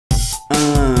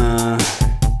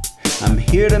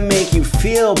here to make you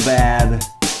feel bad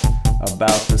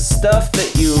about the stuff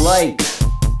that you like,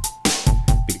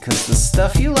 because the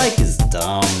stuff you like is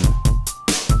dumb.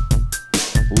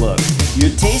 Look,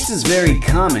 your taste is very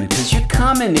common, cause you're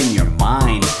common in your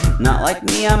mind. Not like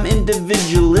me, I'm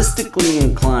individualistically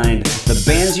inclined. The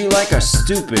bands you like are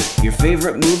stupid, your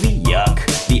favorite movie, yuck.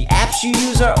 The apps you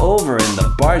use are over, and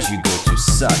the bars you go to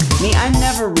suck. Me, I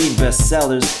never read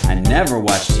bestsellers, I never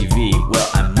watch TV. Well,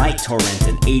 I might torrent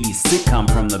an 80s sitcom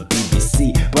from the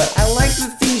BBC, but I like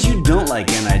the things you don't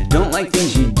like, and I don't like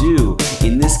things you do.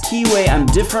 In this key way, I'm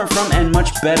different from and much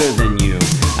better than you.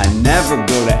 I never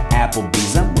go to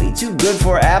Applebee's, I'm way too good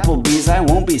for Applebee's. I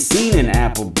won't be seen in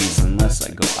Applebee's unless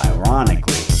I go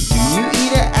ironically. Do you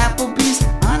eat at Applebee's?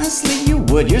 Honestly, you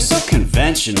would. You're so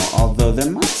conventional, although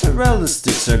their mozzarella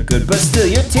sticks are good. But still,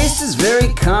 your taste is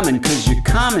very common, cause you're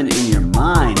common in your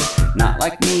mind. Not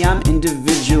like me, I'm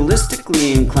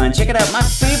individualistically inclined. Check it out, my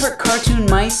favorite cartoon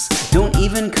mice don't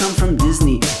even come from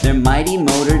Disney. They're Mighty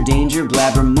Motor, Danger,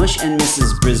 Blabber, Mush, and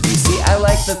Mrs. Brisby. See, I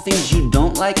like the things you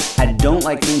don't like, I don't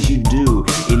like things you do.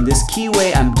 In this key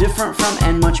way, I'm different from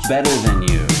and much better than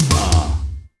you.